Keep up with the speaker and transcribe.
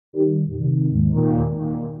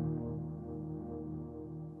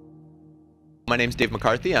My name's Dave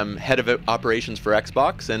McCarthy. I'm head of operations for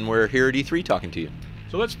Xbox, and we're here at E3 talking to you.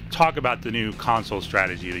 So let's talk about the new console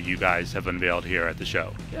strategy that you guys have unveiled here at the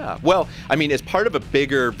show. Yeah, well, I mean, as part of a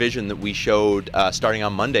bigger vision that we showed starting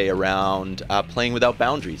on Monday around playing without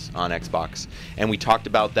boundaries on Xbox. And we talked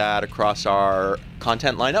about that across our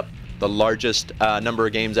content lineup, the largest number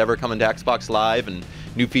of games ever coming to Xbox Live, and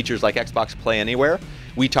new features like Xbox Play Anywhere.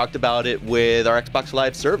 We talked about it with our Xbox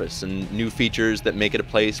Live service and new features that make it a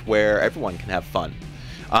place where everyone can have fun.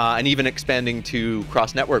 And even expanding to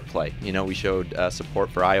cross-network play. You know, we showed support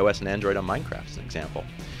for iOS and Android on Minecraft as an example.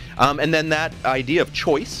 And then that idea of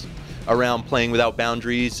choice around playing without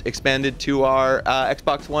boundaries expanded to our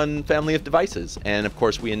Xbox One family of devices. And of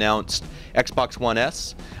course, we announced Xbox One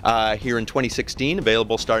S here in 2016,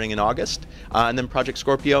 available starting in August. And then Project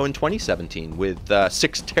Scorpio in 2017 with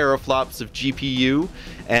 6 teraflops of GPU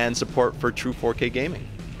and support for true 4K gaming.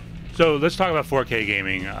 So let's talk about 4K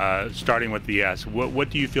gaming, starting with the S. What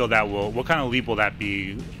do you feel what kind of leap will that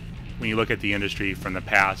be when you look at the industry from the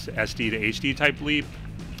past, SD to HD type leap?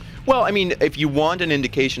 Well, I mean, if you want an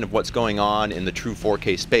indication of what's going on in the true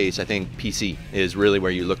 4K space, I think PC is really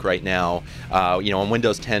where you look right now. You know, on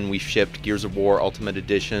Windows 10, we shipped Gears of War Ultimate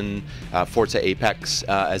Edition, Forza Apex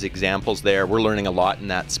as examples there. We're learning a lot in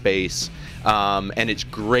that space. And it's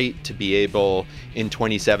great to be able in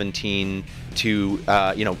 2017 to,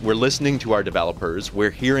 you know, we're listening to our developers.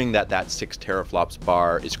 We're hearing that 6 teraflops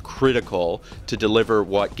bar is critical to deliver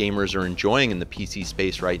what gamers are enjoying in the PC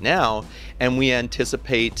space right now. And we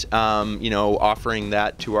anticipate, you know, offering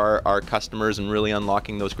that to our customers and really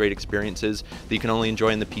unlocking those great experiences that you can only enjoy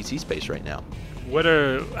in the PC space right now.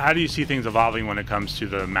 How do you see things evolving when it comes to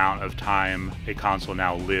the amount of time a console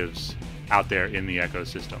now lives out there in the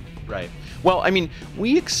ecosystem? Right. Well, I mean,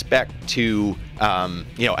 we expect to, you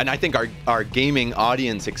know, and I think our gaming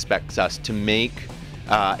audience expects us to make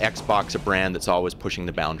Xbox a brand that's always pushing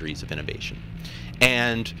the boundaries of innovation.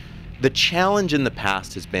 And the challenge in the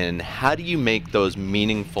past has been, how do you make those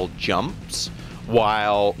meaningful jumps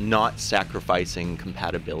while not sacrificing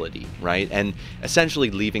compatibility, right? And essentially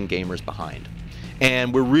leaving gamers behind.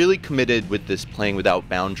 And we're really committed with this playing without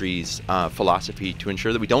boundaries philosophy to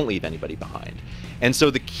ensure that we don't leave anybody behind. And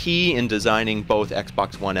so the key in designing both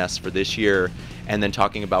Xbox One S for this year and then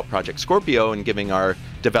talking about Project Scorpio and giving our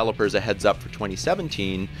developers a heads up for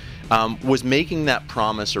 2017 was making that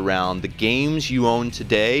promise around the games you own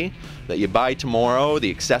today, that you buy tomorrow,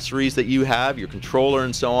 the accessories that you have, your controller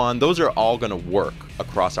and so on, those are all going to work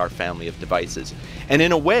across our family of devices. And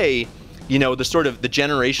in a way, you know, the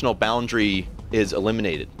generational boundary is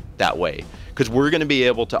eliminated that way, because we're going to be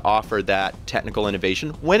able to offer that technical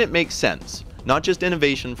innovation when it makes sense. Not just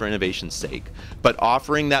innovation for innovation's sake, but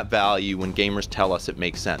offering that value when gamers tell us it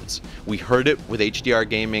makes sense. We heard it with HDR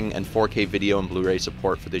gaming and 4K video and Blu-ray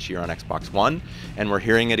support for this year on Xbox One, and we're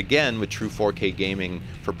hearing it again with true 4K gaming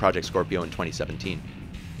for Project Scorpio in 2017.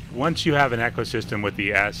 Once you have an ecosystem with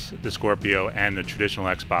the S, the Scorpio, and the traditional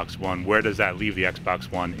Xbox One, where does that leave the Xbox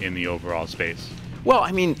One in the overall space? Well,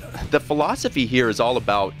 I mean, the philosophy here is all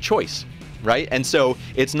about choice, right? And so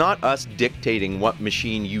it's not us dictating what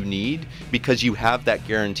machine you need, because you have that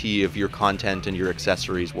guarantee of your content and your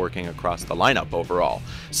accessories working across the lineup overall.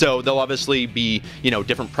 So there'll obviously be, you know,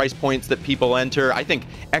 different price points that people enter. I think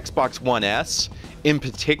Xbox One S in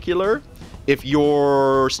particular, if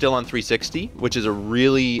you're still on 360, which is a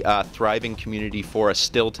really thriving community for us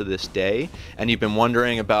still to this day, and you've been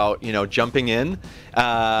wondering about, you know, jumping in,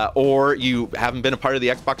 or you haven't been a part of the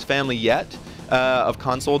Xbox family yet of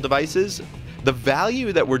console devices, the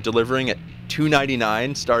value that we're delivering at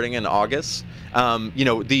 $299 starting in August, you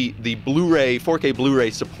know, the Blu-ray, 4K Blu-ray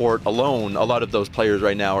support alone, a lot of those players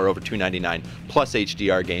right now are over $299, plus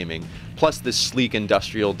HDR gaming, plus this sleek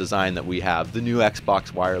industrial design that we have, the new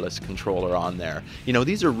Xbox wireless controller on there. You know,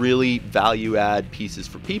 these are really value-add pieces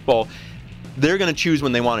for people. They're going to choose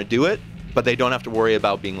when they want to do it, but they don't have to worry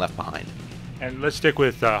about being left behind. And let's stick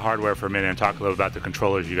with hardware for a minute and talk a little about the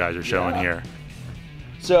controllers you guys are showing here.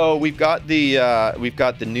 So we've got the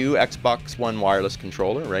new Xbox One wireless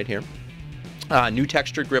controller right here. New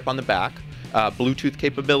textured grip on the back. Bluetooth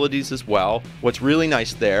capabilities as well. What's really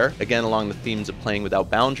nice there, again along the themes of playing without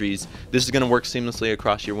boundaries, this is going to work seamlessly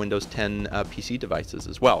across your Windows 10 PC devices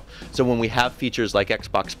as well. So when we have features like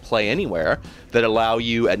Xbox Play Anywhere that allow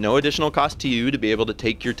you at no additional cost to you to be able to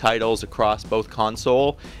take your titles across both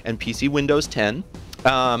console and PC Windows 10,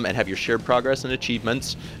 and have your shared progress and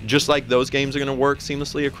achievements, just like those games are going to work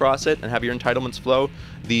seamlessly across it and have your entitlements flow,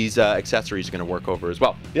 these accessories are going to work over as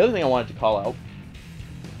well. The other thing I wanted to call out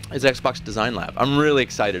is Xbox Design Lab. I'm really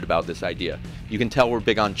excited about this idea. You can tell we're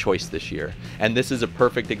big on choice this year, and this is a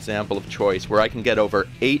perfect example of choice where I can get over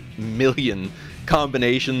 8 million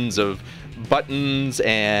combinations of buttons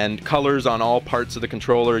and colors on all parts of the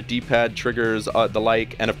controller, D-pad, triggers, the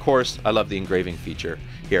like, and of course I love the engraving feature.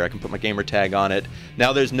 Here I can put my gamer tag on it.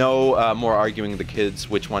 Now there's no more arguing with the kids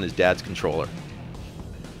which one is dad's controller.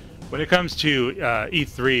 When it comes to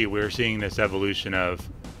E3, we're seeing this evolution of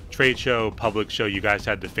trade show, public show. You guys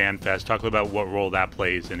had the Fan Fest. Talk about what role that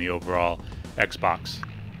plays in the overall Xbox.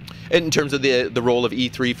 In terms of the role of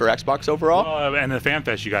E3 for Xbox overall? Well, and the Fan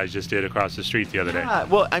Fest you guys just did across the street the other day.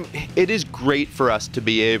 Well, it is great for us to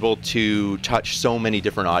be able to touch so many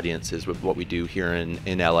different audiences with what we do here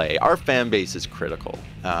in LA. Our fan base is critical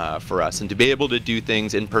for us, and to be able to do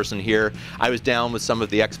things in person here. I was down with some of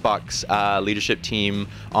the Xbox leadership team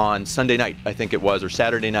on Sunday night, I think it was, or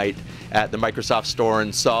Saturday night at the Microsoft store,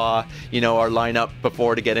 and saw, you know, our lineup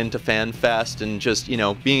before to get into Fan Fest, and just, you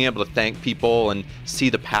know, being able to thank people and see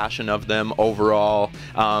the passion of them overall.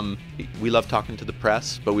 We love talking to the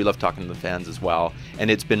press, but we love talking to the fans as well,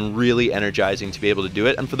 and it's been really energizing to be able to do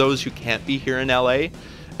it. And for those who can't be here in LA,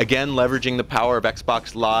 again, leveraging the power of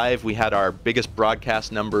Xbox Live, we had our biggest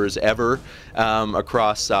broadcast numbers ever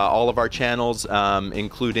across all of our channels,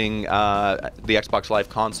 including the Xbox Live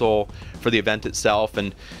console for the event itself.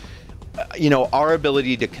 And you know, our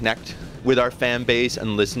ability to connect with our fan base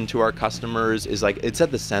and listen to our customers is like, it's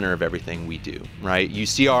at the center of everything we do, right? You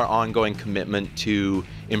see our ongoing commitment to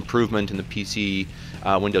improvement in the PC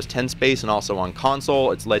Windows 10 space and also on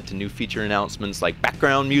console. It's led to new feature announcements like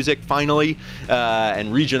background music finally,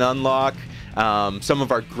 and region unlock. Some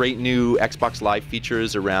of our great new Xbox Live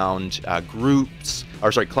features around clubs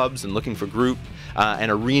and looking for group,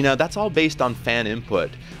 and arena. That's all based on fan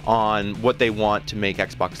input on what they want to make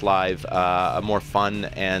Xbox Live a more fun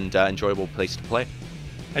and enjoyable place to play.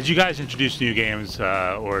 As you guys introduce new games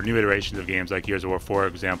or new iterations of games like Gears of War 4, for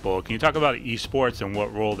example, can you talk about esports and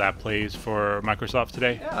what role that plays for Microsoft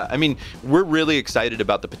today? Yeah, I mean, we're really excited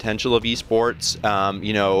about the potential of esports.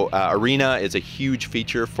 Arena is a huge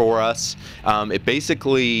feature for us. It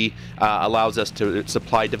basically allows us to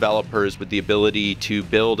supply developers with the ability to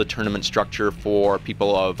build a tournament structure for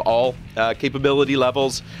people of all capability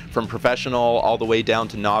levels, from professional all the way down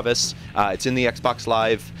to novice. It's in the Xbox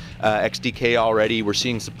Live XDK already. We're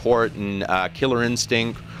seeing support in Killer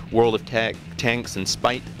Instinct, World of Tanks, and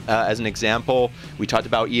Spite as an example. We talked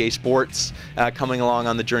about EA Sports coming along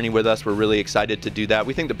on the journey with us. We're really excited to do that.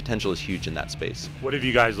 We think the potential is huge in that space. What have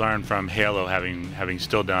you guys learned from Halo, having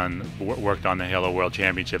still worked on the Halo World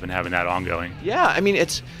Championship and having that ongoing? Yeah, I mean,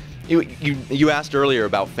 it's you asked earlier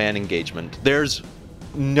about fan engagement. There's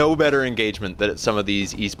no better engagement than at some of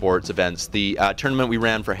these esports events. The tournament we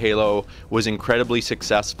ran for Halo was incredibly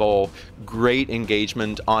successful, great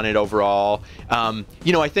engagement on it overall. I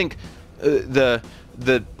think the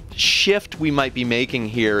shift we might be making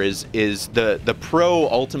here is the pro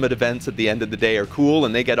ultimate events at the end of the day are cool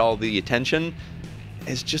and they get all the attention.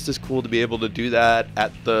 It's just as cool to be able to do that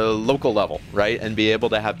at the local level, right? And be able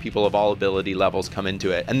to have people of all ability levels come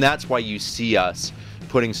into it. And that's why you see us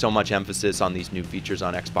putting so much emphasis on these new features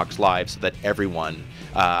on Xbox Live so that everyone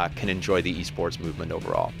can enjoy the esports movement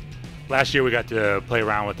overall. Last year we got to play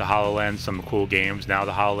around with the HoloLens, some cool games. Now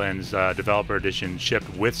the HoloLens Developer Edition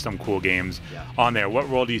shipped with some cool games on there. What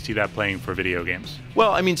role do you see that playing for video games?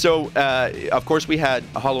 Well, I mean, so of course we had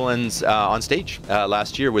HoloLens on stage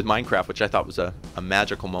last year with Minecraft, which I thought was a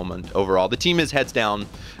magical moment overall. The team is heads down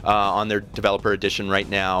on their Developer Edition right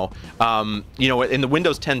now. In the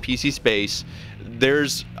Windows 10 PC space,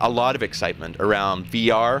 there's a lot of excitement around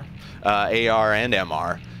VR, AR, and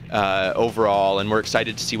MR. Overall, and we're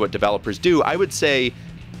excited to see what developers do. I would say,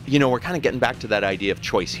 we're kind of getting back to that idea of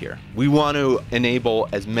choice here. We want to enable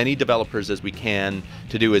as many developers as we can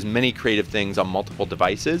to do as many creative things on multiple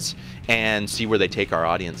devices and see where they take our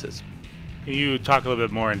audiences. Can you talk a little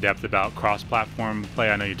bit more in depth about cross-platform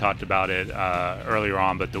play? I know you talked about it earlier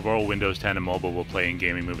on, but the role Windows 10 and mobile will play in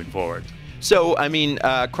gaming moving forward. So, I mean,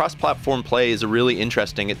 cross-platform play is a really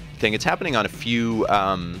interesting thing. It's happening on a few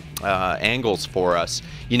angles for us.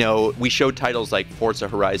 We showed titles like Forza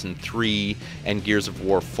Horizon 3 and Gears of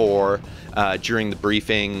War 4 during the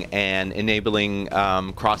briefing, and enabling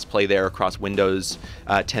cross-play there across Windows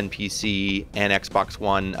 10 PC and Xbox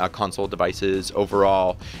One console devices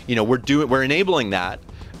overall. We're enabling that.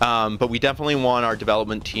 But we definitely want our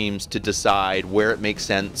development teams to decide where it makes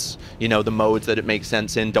sense, the modes that it makes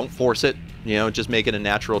sense in. Don't force it, just make it a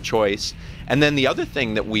natural choice. And then the other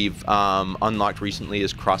thing that we've unlocked recently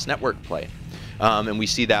is cross-network play. And we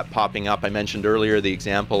see that popping up. I mentioned earlier the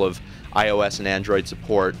example of iOS and Android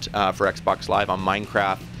support for Xbox Live on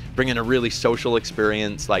Minecraft. bringing a really social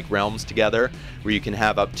experience like Realms together, where you can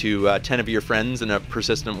have up to 10 of your friends in a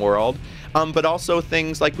persistent world, but also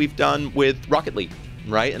things like we've done with Rocket League,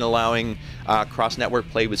 right, and allowing cross-network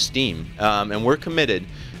play with Steam, and we're committed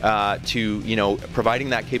to providing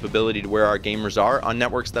that capability to where our gamers are on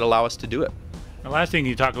networks that allow us to do it. The last thing,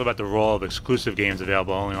 you talk about the role of exclusive games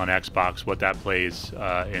available only on Xbox, what that plays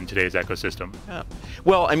in today's ecosystem. Yeah.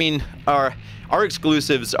 Well, I mean, our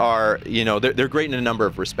exclusives are, they're great in a number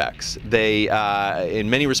of respects. They, in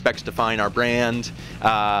many respects, define our brand.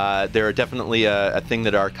 They're definitely a thing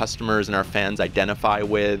that our customers and our fans identify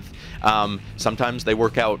with. Sometimes they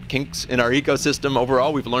work out kinks in our ecosystem.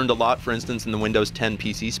 Overall, we've learned a lot, for instance, in the Windows 10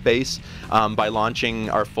 PC space by launching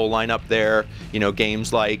our full lineup there.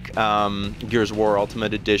 Games like Gears of War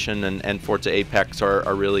Ultimate Edition and Forza Apex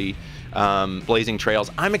are really blazing trails.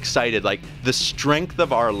 I'm excited. Like, the strength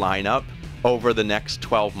of our lineup over the next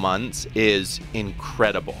 12 months is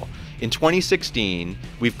incredible. In 2016,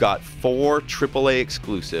 we've got 4 AAA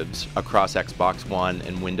exclusives across Xbox One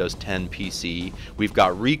and Windows 10 PC. We've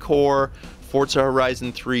got ReCore, Forza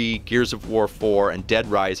Horizon 3, Gears of War 4, and Dead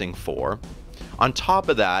Rising 4. On top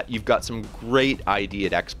of that, you've got some great ID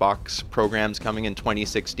at Xbox programs coming in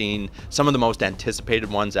 2016. Some of the most anticipated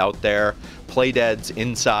ones out there. Playdead's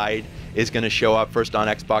Inside is going to show up first on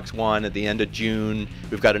Xbox One at the end of June.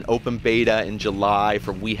 We've got an open beta in July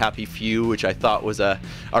for We Happy Few, which I thought was a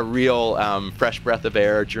real fresh breath of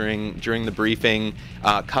air during the briefing.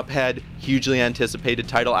 Cuphead, hugely anticipated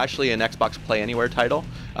title, actually an Xbox Play Anywhere title,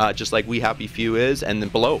 just like We Happy Few is, and then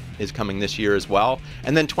Below is coming this year as well.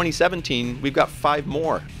 And then 2017, we've got 5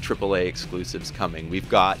 more AAA exclusives coming. We've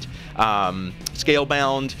got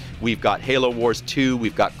Scalebound, we've got Halo Wars 2,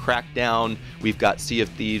 we've got Crackdown, we've got Sea of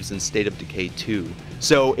Thieves and State of Decay 2.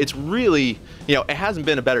 So it's really, it hasn't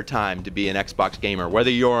been a better time to be an Xbox gamer. Whether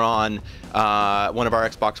you're on one of our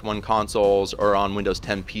Xbox One consoles or on Windows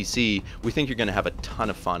 10 PC, we think you're going to have a ton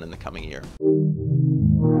of fun in the coming year.